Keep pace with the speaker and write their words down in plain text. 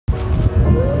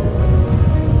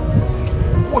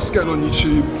going on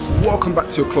YouTube? Welcome back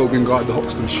to your clothing guide, the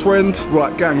Hoxton Trend.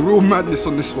 Right gang, real madness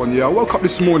on this one, yeah. I woke up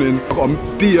this morning, I got a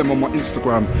DM on my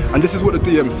Instagram, and this is what the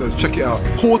DM says, check it out.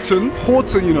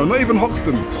 Horton, you know, not even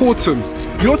Hoxton, Horton,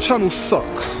 your channel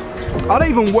sucks. I don't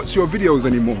even watch your videos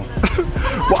anymore,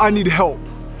 but I need help.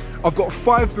 I've got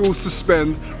 5 bills to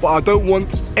spend, but I don't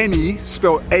want any,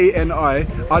 spelled A-N-I,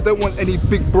 I don't want any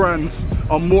big brands.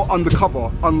 I'm more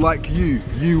undercover, unlike you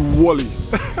Wally.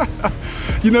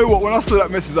 You know what, when I saw that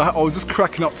message, I was just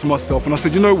cracking up to myself and I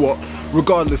said, you know what,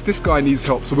 regardless, this guy needs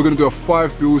help, so we're gonna do a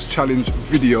 5 bills challenge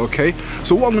video, okay?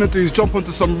 So what I'm gonna do is jump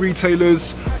onto some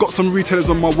retailers, got some retailers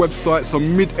on my website,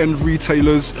 some mid-end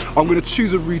retailers. I'm gonna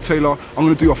choose a retailer, I'm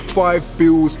gonna do a 5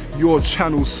 bills, your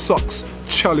channel sucks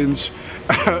challenge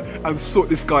and sort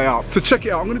this guy out. So check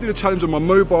it out, I'm gonna do the challenge on my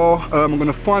mobile. I'm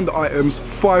gonna find the items,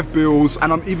 5 bills,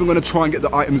 and I'm even gonna try and get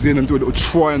the items in and do a little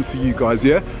try-on for you guys,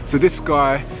 yeah? So this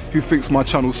guy who thinks my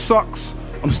channel sucks,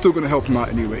 I'm still gonna help him out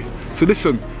anyway. So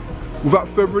listen, without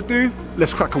further ado,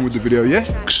 let's crack on with the video, yeah?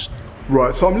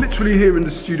 Right, so I'm literally here in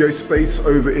the studio space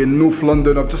over in North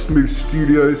London. I've just moved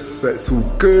studios, so it's all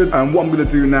good. And what I'm gonna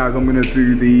do now is I'm gonna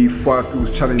do the 5 bills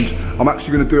challenge. I'm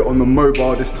actually gonna do it on the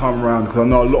mobile this time around because I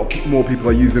know a lot more people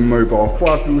are using mobile.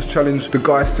 5 bills challenge, the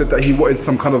guy said that he wanted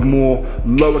some kind of more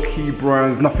lower key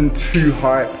brands, nothing too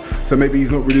hype. So maybe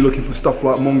he's not really looking for stuff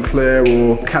like Moncler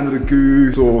or Canada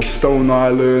Goose or Stone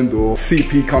Island or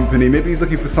CP Company. Maybe he's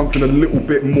looking for something a little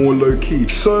bit more low key.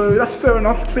 So that's fair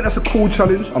enough. I think that's a cool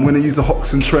challenge. I'm gonna use the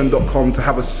hoxtontrend.com to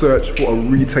have a search for a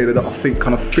retailer that I think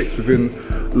kind of fits within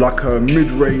like a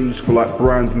mid-range for like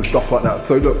brands and stuff like that.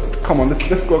 So look, come on, let's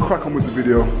go crack on with the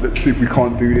video. Let's see if we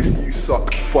can't do this You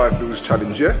Suck 5 bills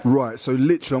challenge, yeah? Right, so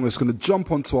literally I'm just gonna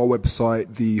jump onto our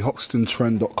website, the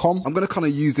hoxtontrend.com. I'm gonna kind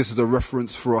of use this as a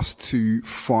reference for us to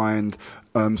find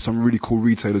some really cool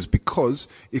retailers, because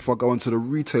if I go onto the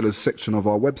retailers section of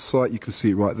our website, you can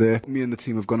see it right there. What me and the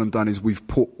team have gone and done is we've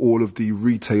put all of the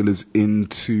retailers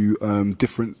into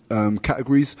different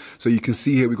categories. So you can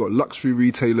see here we've got luxury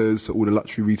retailers, so all the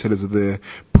luxury retailers are there,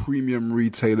 premium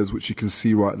retailers, which you can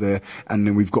see right there, and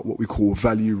then we've got what we call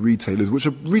value retailers, which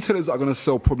are retailers that are going to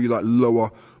sell probably like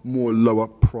more lower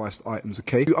priced items,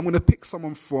 okay? I'm going to pick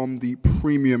someone from the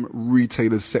premium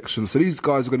retailers section. So these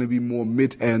guys are going to be more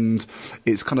mid-end.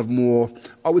 It's kind of more,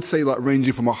 I would say, like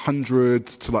ranging from 100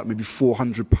 to like maybe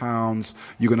 400 pounds.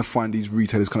 You're going to find these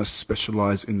retailers kind of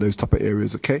specialize in those type of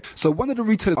areas, okay? So one of the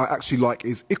retailers I actually like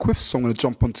is Eqvvs. So I'm going to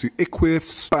jump onto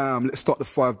Eqvvs. Bam, let's start the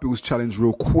 5 bills challenge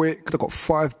real quick. I've got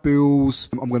 5 bills.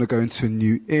 I'm going to go into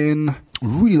new in.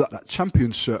 Really like that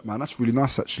champion shirt, man. That's really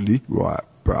nice, actually. Right,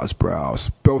 browse.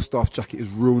 Belstaff jacket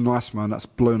is real nice, man. That's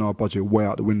blown our budget way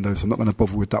out the window, so I'm not going to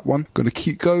bother with that one. Going to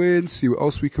keep going, see what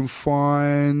else we can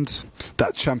find.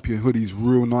 That champion hoodie is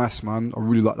real nice, man. I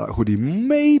really like that hoodie.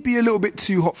 Maybe a little bit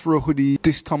too hot for a hoodie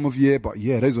this time of year, but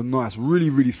yeah, those are nice.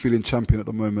 Really feeling champion at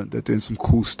the moment. They're doing some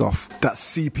cool stuff. That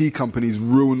CP company is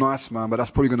real nice, man, but that's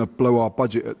probably going to blow our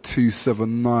budget at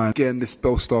 279. Again, this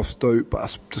Belstaff's dope, but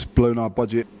that's just blown our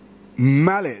budget.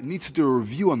 Mallet, need to do a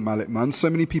review on Mallet, man. So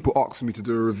many people asking me to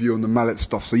do a review on the Mallet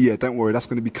stuff, so yeah, don't worry, that's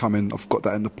going to be coming. I've got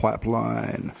that in the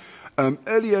pipeline.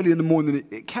 Early in the morning,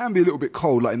 it can be a little bit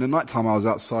cold. Like in the nighttime, I was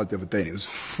outside the other day and it was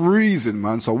freezing,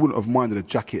 man, so I wouldn't have minded a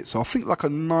jacket. So I think like a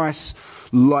nice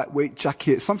lightweight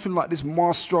jacket, something like this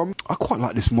Strum. I quite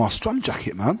like this Strum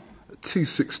jacket, man.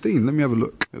 216. Let me have a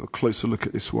look. Have a closer look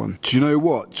at this one. Do you know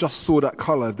what? Just saw that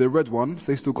colour, the red one. If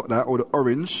they still got that, or the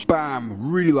orange.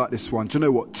 Bam! Really like this one. Do you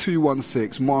know what?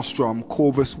 216 Strum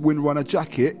Corvus Windrunner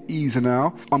jacket. Easy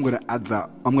now. I'm gonna add that.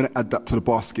 I'm gonna add that to the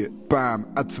basket.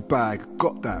 Bam! Add to bag.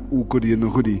 Got that. All goodie in the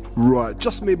hoodie. Right.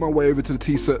 Just made my way over to the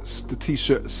t-shirts, the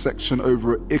t-shirt section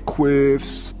over at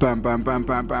Eqvvs. Bam!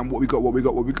 What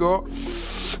we got?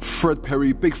 Fred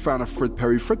Perry, big fan of Fred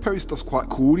Perry. Fred Perry stuff's quite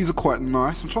cool. These are quite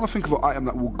nice. I'm trying to think of an item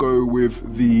that will go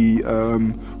with the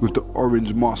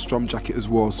orange Strum jacket as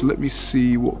well. So let me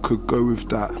see what could go with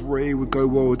that. Grey would go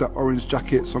well with that orange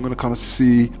jacket. So I'm going to kind of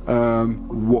see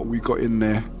what we got in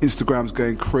there. Instagram's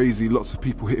going crazy. Lots of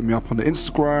people hitting me up on the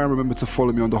Instagram. Remember to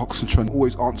follow me on the Hoxton Trend.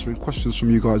 Always answering questions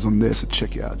from you guys on there. So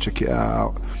check it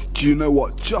out. Do you know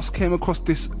what? Just came across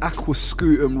this aqua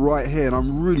scutum right here, and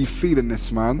I'm really feeling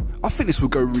this, man. I think this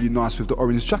would go really nice with the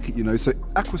orange jacket, you know. So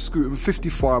aqua scutum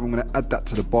 55, I'm going to add that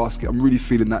to the basket. I'm really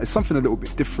feeling that. It's something a little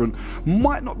bit different.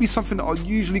 Might not be something that I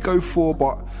usually go for,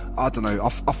 but I don't know. I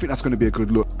think that's going to be a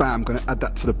good look. Bam, I'm going to add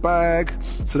that to the bag.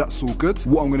 So that's all good.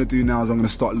 What I'm going to do now is I'm going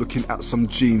to start looking at some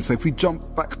jeans. So if we jump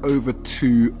back over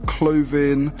to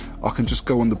clothing, I can just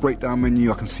go on the breakdown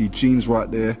menu. I can see jeans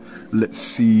right there. Let's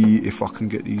see if I can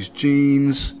get these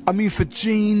jeans. I mean, for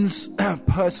jeans,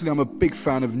 personally, I'm a big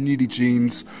fan of nudie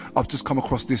jeans. I've just come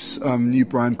across this this new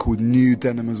brand called New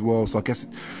Denim as well, so I guess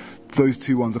those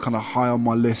two ones are kind of high on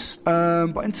my list.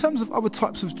 But in terms of other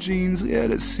types of jeans, yeah,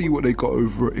 let's see what they got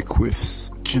over at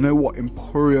Eqvvs. Do you know what?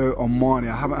 Emporio Armani.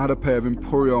 I haven't had a pair of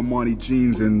Emporio Armani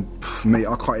jeans in, mate,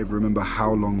 I can't even remember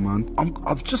how long, man.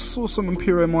 I've just saw some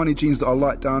Emporio Armani jeans that I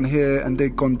like down here, and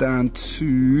they've gone down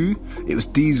to, it was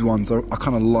these ones. I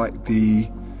kind of like the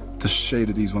shade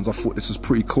of these ones. I thought this was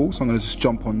pretty cool, so I'm going to just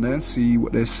jump on there and see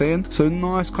what they're saying. So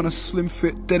nice kind of slim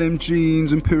fit denim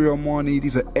jeans, Emporio Armani.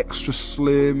 These are extra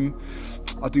slim.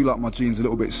 I do like my jeans a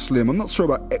little bit slim. I'm not sure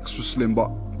about extra slim, but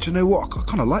do you know what? I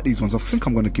kind of like these ones. I think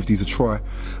I'm going to give these a try.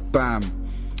 Bam.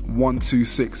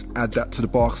 126, add that to the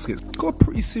basket. Got a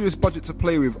pretty serious budget to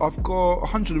play with. I've got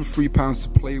 £103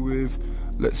 to play with.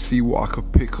 Let's see what I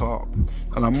could pick up.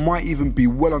 And I might even be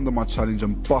well under my challenge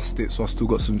and bust it, so I still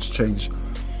got some change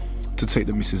to take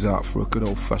the missus out for a good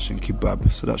old-fashioned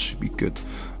kebab, so that should be good.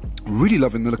 Really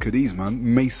loving the look of these,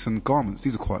 man. Mason garments,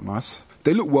 these are quite nice.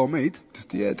 They look well made.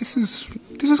 Yeah, this is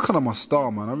kind of my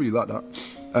style, man. I really like that.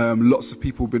 Lots of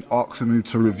people have been asking me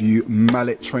to review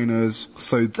mallet trainers,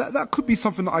 so that could be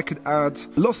something that I could add.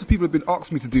 Lots of people have been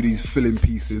asking me to do these fill-in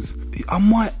pieces. I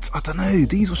don't know,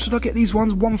 these, or should I get these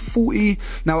ones? 140.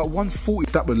 Now at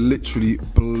 140, that would literally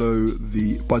blow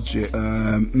the budget.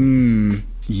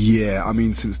 Yeah, I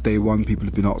mean, since day one, people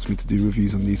have been asking me to do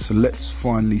reviews on these, so let's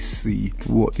finally see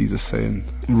what these are saying.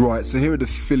 Right, so here are the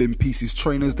fill-in pieces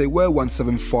trainers. They were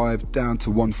 175 down to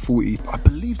 140. I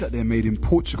believe that they're made in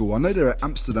Portugal. I know they're an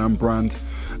Amsterdam brand.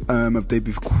 They've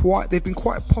been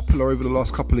quite popular over the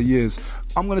last couple of years.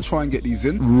 I'm going to try and get these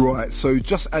in. Right, so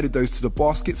just added those to the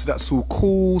basket, so that's all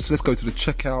cool. So let's go to the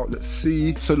checkout. Let's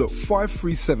see. So look,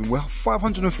 537. We're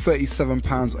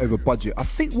 £537 over budget. I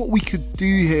think what we could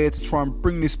do here to try and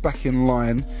bring this back in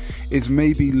line is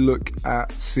maybe look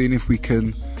at seeing if we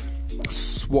can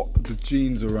swap the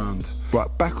jeans around. Right,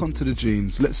 back onto the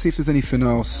jeans. Let's see if there's anything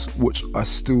else which I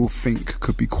still think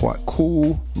could be quite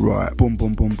cool. Right, boom,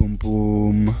 boom, boom, boom,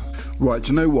 boom. Right,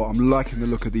 do you know what? I'm liking the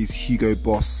look of these Hugo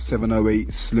Boss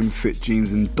 708 slim fit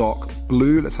jeans in dark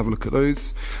blue. Let's have a look at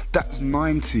those. That's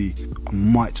 90. I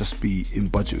might just be in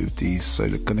budget with these, so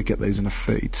we're gonna get those in a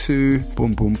 32.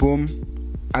 Boom, boom, boom.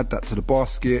 Add that to the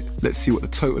basket. Let's see what the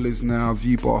total is now.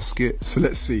 View basket. So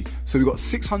let's see. So we've got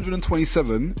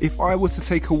 627. If I were to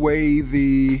take away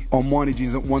the Armani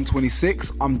jeans at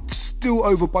 126, I'm still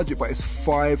over budget, but it's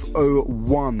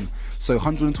 501. So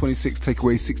 126 take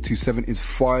away 627 is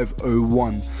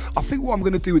 501. I think what I'm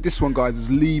going to do with this one, guys,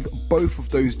 is leave both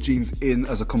of those jeans in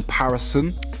as a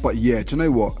comparison. But yeah, do you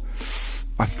know what?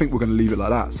 I think we're going to leave it like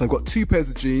that. So I've got two pairs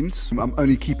of jeans. I'm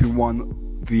only keeping one,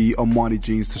 the Armani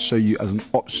jeans, to show you as an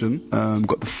option.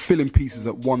 Got the fill-in pieces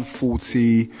at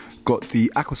 140, got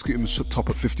the Aqua Scutum top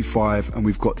at 55, and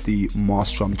we've got the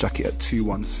Strum jacket at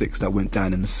 216 that went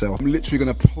down in the sale. I'm literally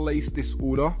going to place this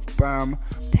order, bam,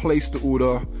 place the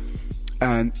order,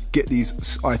 and get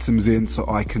these items in so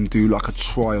I can do like a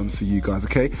try on for you guys,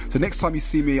 okay? So next time you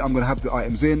see me, I'm gonna have the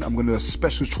items in, I'm gonna do a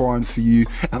special try on for you,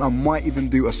 and I might even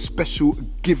do a special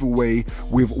giveaway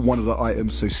with one of the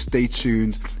items, so stay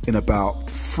tuned in about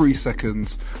 3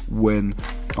 seconds when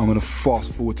I'm gonna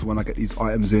fast forward to when I get these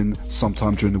items in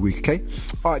sometime during the week, okay?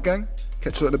 All right, gang,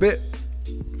 catch you in a bit.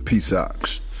 Peace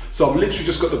out. So I've literally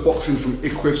just got the box in from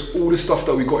Eqvvs. All the stuff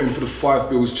that we got in for the 5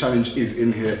 bills challenge is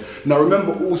in here. Now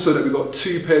remember also that we got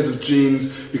 2 pairs of jeans,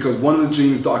 because one of the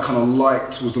jeans that I kind of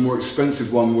liked was the more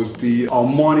expensive one, was the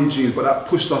Armani jeans, but that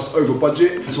pushed us over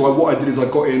budget. So what I did is I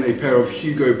got in a pair of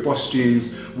Hugo Boss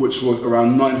jeans, which was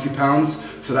around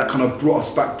 £90. So that kind of brought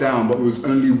us back down, but it was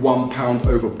only £1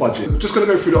 over budget. I'm just gonna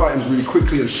go through the items really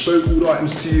quickly and show all the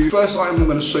items to you. First item I'm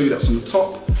gonna show you that's on the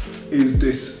top is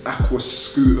this Aqua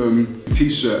Scutum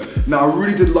t-shirt. Now I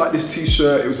really did like this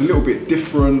t-shirt. It was a little bit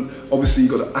different. Obviously you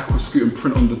got the Aqua Scutum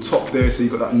print on the top there, so you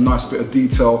got that nice bit of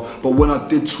detail. But when I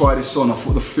did try this on, I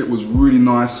thought the fit was really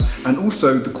nice, and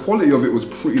also the quality of it was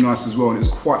pretty nice as well, and it was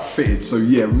quite fitted. So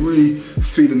yeah, really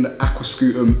feeling the Aqua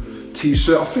Scutum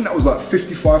t-shirt. I think that was like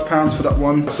 £55 for that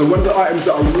one. So one of the items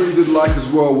that I really did like as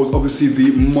well was obviously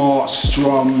the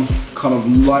Strum kind of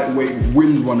lightweight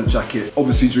windrunner jacket.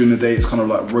 Obviously during the day it's kind of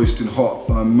like roasting hot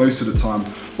most of the time,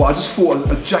 but I just thought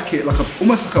a jacket, like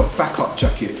almost like a backup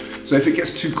jacket. So if it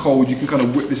gets too cold, you can kind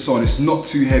of whip this on. It's not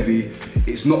too heavy,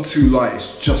 it's not too light,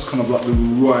 it's just kind of like the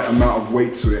right amount of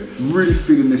weight to it. Really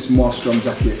feeling this Strum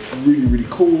jacket, really, really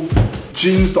cool.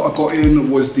 Jeans that I got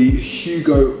in was the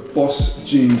Hugo Boss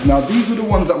jeans. Now these were the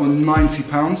ones that were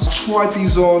 £90. I tried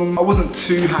these on, I wasn't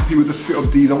too happy with the fit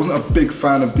of these. I wasn't a big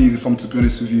fan of these, if I'm to be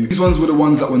honest with you. These ones were the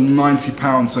ones that were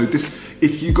 £90, so this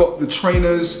if you got the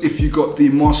trainers, if you got the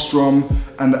Strum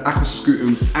and the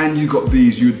Eqvvs, and you got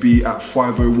these, you'd be at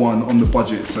 501 on the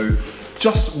budget. So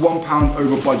just £1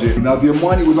 over budget. Now the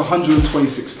Armani was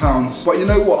 £126, but you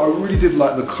know what? I really did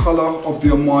like the color of the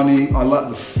Armani. I like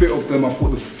the fit of them. I thought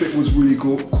the fit was really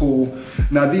cool.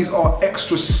 Now these are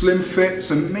extra slim fit,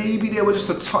 so maybe they were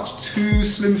just a touch too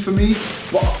slim for me,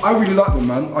 but I really like them,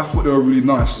 man. I thought they were really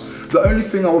nice. The only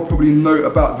thing I would probably note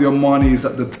about the Armani is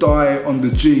that the dye on the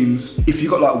jeans, if you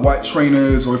got like white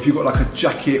trainers, or if you got like a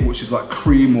jacket which is like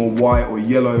cream or white or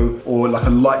yellow or like a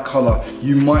light color,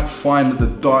 you might find that the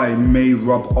dye may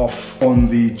rub off on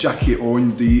the jacket or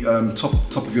on the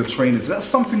top of your trainers. That's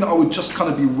something that I would just kind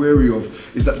of be wary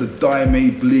of, is that the dye may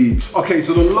bleed. Okay,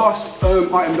 so the last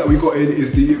item that we got in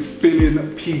is the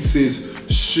fill-in pieces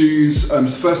shoes.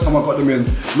 It's the first time I got them in.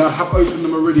 Now I have opened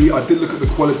them already. I did look at the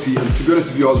quality, and to be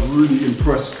honest with you, I was really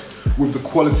impressed with the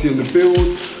quality and the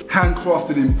build.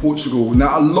 Handcrafted in Portugal.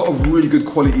 Now a lot of really good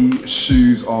quality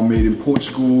shoes are made in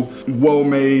Portugal. Well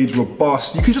made,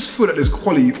 robust. You can just feel that there's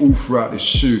quality all throughout this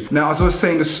shoe. Now as I was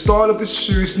saying, the style of this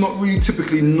shoe is not really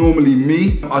typically normally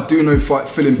me. I do know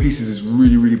fill-in pieces is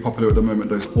really popular at the moment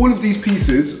though. All of these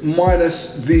pieces,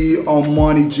 minus the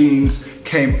Armani jeans,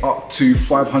 came up to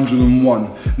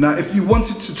 501. Now if you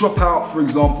wanted to drop out, for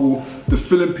example, the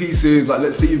fill-in pieces, like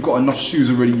let's say you've got enough shoes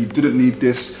already, you didn't need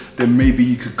this, then maybe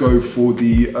you could go for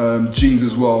the jeans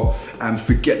as well and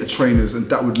forget the trainers, and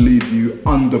that would leave you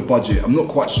under budget. I'm not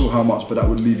quite sure how much, but that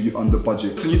would leave you under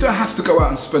budget. So you don't have to go out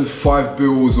and spend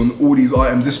 £5 on all these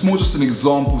items. It's more just an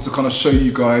example to kind of show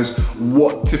you guys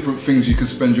what different things you can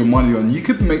spend your money on. You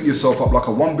could make yourself up like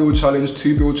a £1 challenge,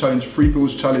 £2 challenge,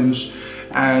 £3 challenge.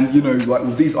 And you know, like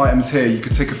with these items here, you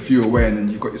could take a few away and then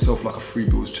you've got yourself like a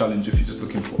 £3 challenge if you're just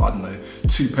looking for, I don't know,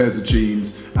 2 pairs of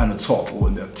jeans and a top,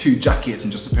 or 2 jackets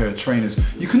and just a pair of trainers.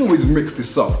 You can always mix this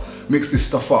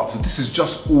stuff up. So this is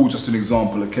just an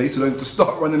example, okay? So don't just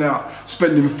start running out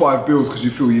spending £5 because you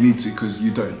feel you need to, because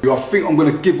you don't. I think I'm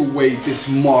gonna give away this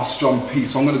Strum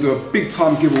piece. So I'm gonna do a big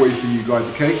time giveaway for you guys,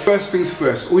 okay? First things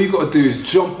first, all you gotta do is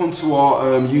jump onto our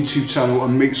YouTube channel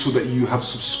and make sure that you have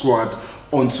subscribed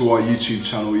onto our YouTube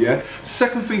channel, yeah?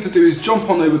 Second thing to do is jump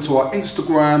on over to our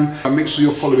Instagram and make sure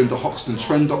you're following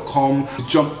thehoxtontrend.com.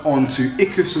 Jump onto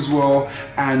Eqvvs as well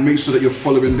and make sure that you're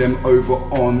following them over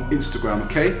on Instagram,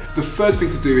 okay? The third thing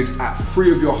to do is add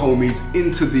 3 of your homies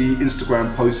into the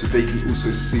Instagram post so they can also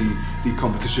see the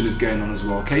competition is going on as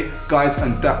well, okay? Guys,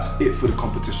 and that's it for the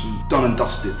competition. Done and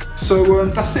dusted. So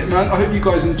that's it, man. I hope you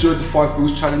guys enjoyed the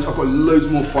 £5 challenge. I've got loads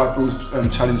more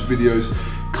 £5 challenge videos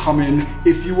coming.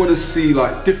 If you want to see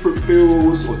like different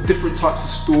bills or different types of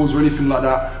stores or anything like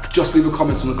that, just leave a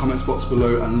comment on the comments box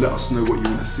below and let us know what you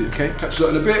want to see, okay? Catch you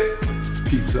in a bit.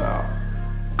 Peace out.